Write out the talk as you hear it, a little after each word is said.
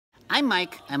I'm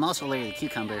Mike. I'm also Larry the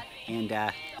Cucumber, and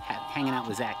hanging out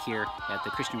with Zach here at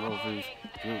the Christian World Review.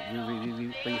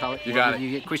 What do you call it? You got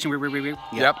it. Christian Review.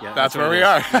 Yep, that's where we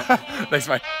are. Thanks,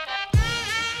 Mike.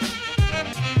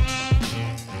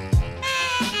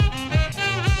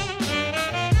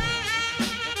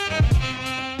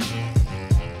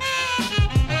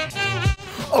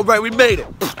 All right, we made it.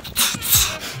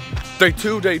 Day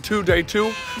two.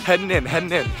 Heading in.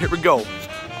 Here we go.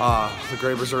 The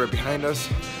Gravers are right behind us.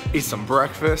 Eat some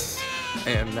breakfast,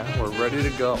 and now we're ready to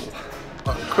go.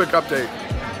 Quick update.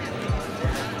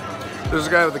 There's a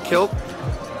guy with a kilt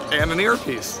and an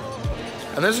earpiece.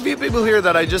 And there's a few people here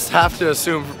that I just have to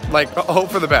assume, like,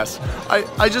 hope for the best.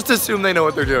 I just assume they know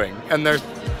what they're doing, and they're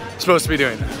supposed to be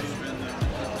doing that.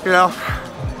 You know?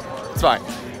 It's fine.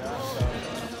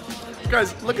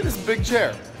 Guys, look at this big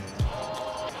chair.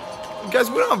 Guys,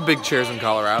 we don't have big chairs in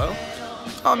Colorado.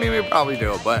 I mean, we probably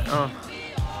do, but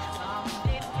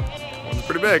one's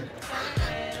pretty big.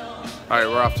 All right,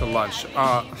 we're off to lunch.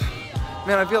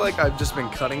 Man, I feel like I've just been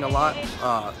cutting a lot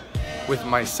with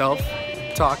myself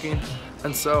talking,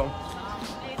 and so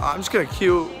I'm just gonna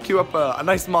cue up a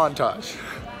nice montage.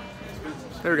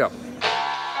 There we go.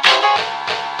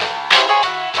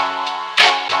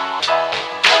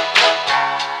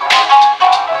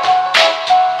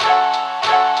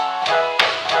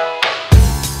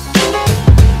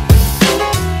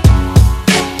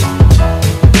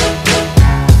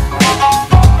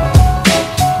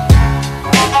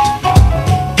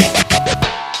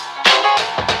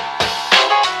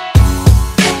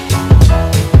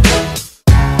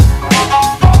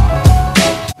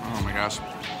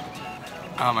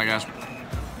 Oh my gosh,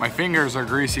 my fingers are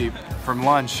greasy from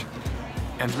lunch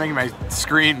and it's making my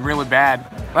screen really bad.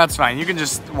 That's fine, you can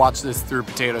just watch this through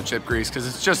potato chip grease because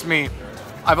it's just me.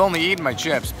 I've only eaten my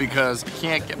chips because I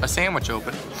can't get my sandwich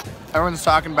open. Everyone's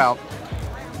talking about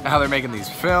how they're making these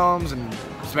films and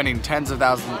spending tens of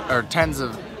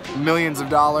millions of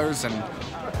dollars and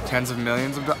tens of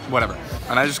millions of whatever.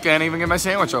 And I just can't even get my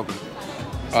sandwich open.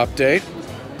 Update,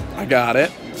 I got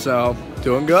it, so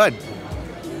doing good.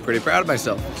 Pretty proud of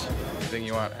myself. Anything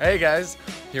you want. Hey guys,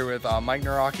 here with Mike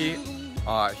Naraki.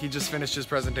 He just finished his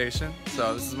presentation,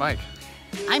 so this is Mike.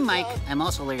 I'm Mike. I'm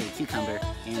also Larry the Cucumber,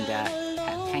 and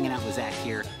hanging out with Zach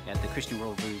here at the Christian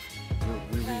World Review.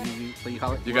 What do you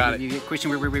call it? You got it. Christian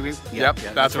Review. Yep,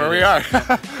 that's where we are.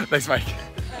 Thanks, Mike.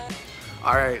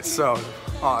 All right, so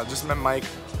just met Mike.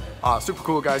 Super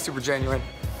cool guy, super genuine.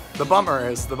 The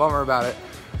bummer about it,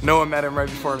 Noah met him right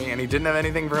before me, and he didn't have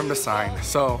anything for him to sign.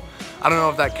 So I don't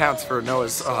know if that counts for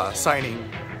Noah's signing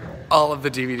all of the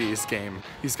DVDs game.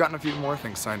 He's gotten a few more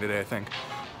things signed today, I think.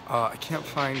 I can't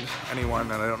find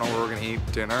anyone, and I don't know where we're gonna eat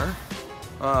dinner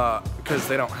because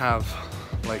they don't have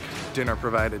like dinner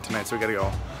provided tonight, so we gotta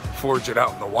go forge it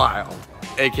out in the wild.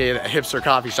 AKA the hipster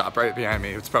coffee shop right behind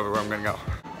me. It's probably where I'm gonna go.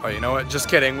 Oh, you know what? Just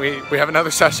kidding. We have another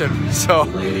session, so.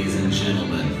 Ladies and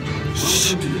gentlemen, welcome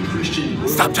to the Christian.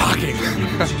 Stop talking.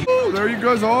 Oh, there you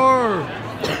guys are.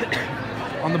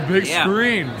 On the big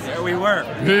screen. There we were.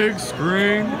 Big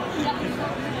screen.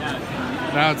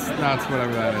 That's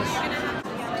whatever that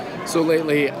is. So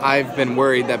lately, I've been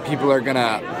worried that people are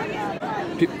gonna.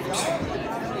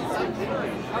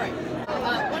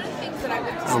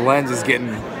 The lens is getting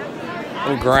a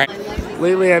little grind.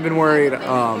 Lately, I've been worried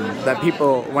that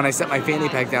people, when I set my fanny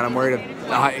pack down, I'm worried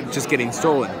of just getting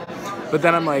stolen. But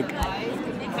then I'm like,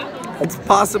 it's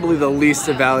possibly the least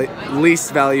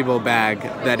valuable bag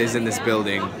that is in this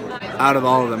building out of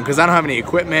all of them, because I don't have any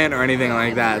equipment or anything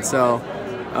like that. So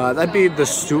that'd be the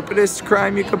stupidest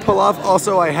crime you could pull off.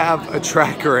 Also, I have a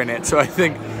tracker in it, so I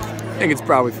think it's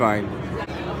probably fine.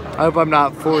 I hope I'm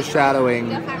not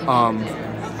foreshadowing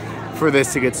for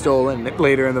this to get stolen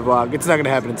later in the vlog. It's not gonna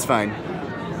happen, it's fine.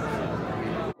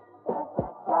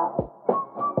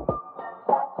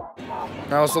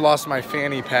 I also lost my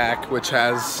fanny pack, which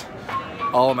has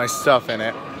all of my stuff in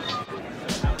it.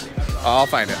 I'll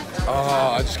find it.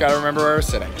 Oh, I just gotta remember where I was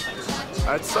sitting.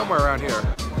 It's somewhere around here.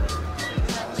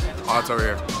 Oh, it's over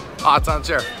here. Oh, it's on the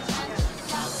chair.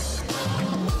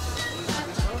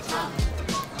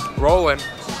 Rolling.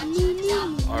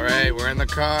 All right, we're in the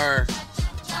car.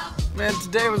 Man,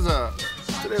 today was a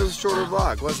shorter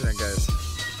vlog, wasn't it, guys?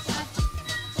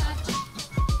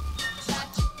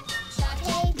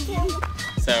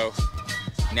 So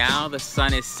now the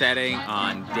sun is setting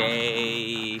on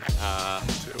day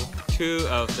 2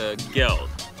 of the guild,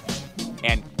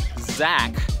 and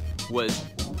Zach was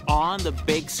on the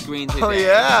big screen today. Oh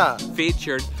yeah!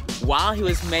 Featured while he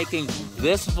was making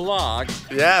this vlog.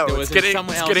 Yeah, there was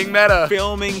someone else getting meta.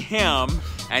 Filming him,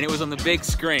 and it was on the big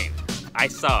screen. I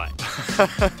saw it.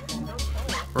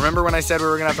 Remember when I said we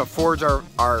were gonna have to forage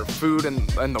our food in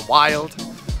the wild?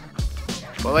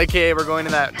 Well, AKA we're going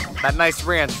to that nice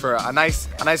ranch for a nice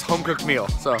home cooked meal.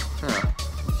 So, all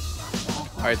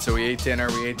right. So we ate dinner,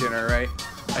 right?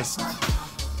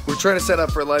 We're trying to set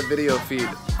up for a live video feed.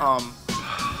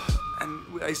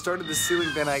 And I started the ceiling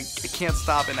fan. I can't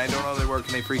stop it. And I don't know how they work,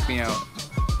 and they freak me out.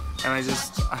 And I don't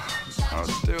know what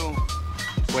to do.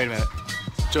 Wait a minute,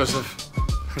 Joseph,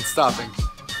 it's stopping.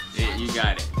 Yeah, you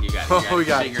got it. You got it. We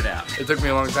got it. Figured out. It took me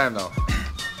a long time though.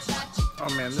 Oh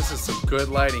man, this is some good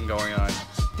lighting going on.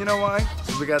 You know why?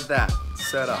 Because we got that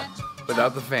set up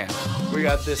without the fan. We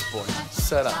got this boy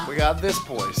set up. We got this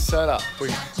boy set up. We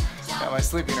got my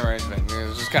sleeping arrangement. It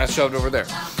was just kind of shoved over there.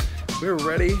 We're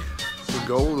ready to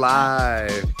go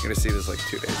live. You're gonna see this like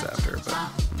 2 days after, but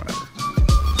whatever.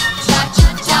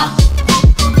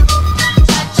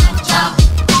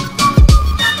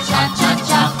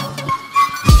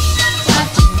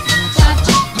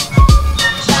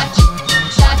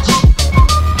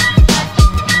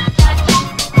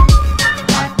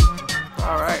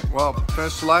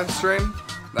 Finished the live stream.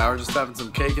 Now we're just having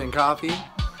some cake and coffee,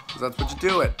 because that's what you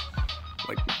do at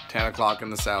like 10 o'clock in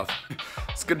the south.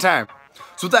 It's a good time.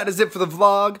 So that is it for the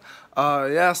vlog.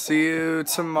 Yeah, see you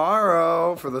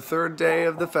tomorrow for the 3rd day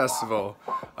of the festival.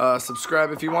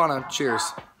 Subscribe if you wanna.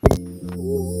 Cheers.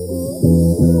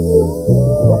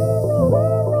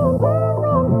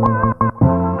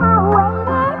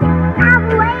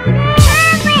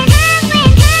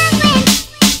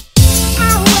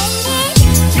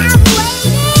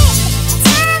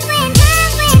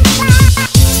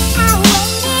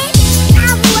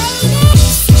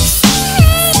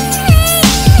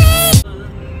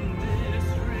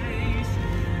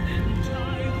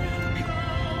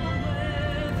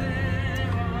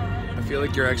 I feel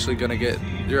like you're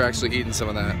actually eating some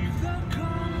of that.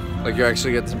 Like you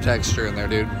actually get some texture in there,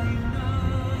 dude.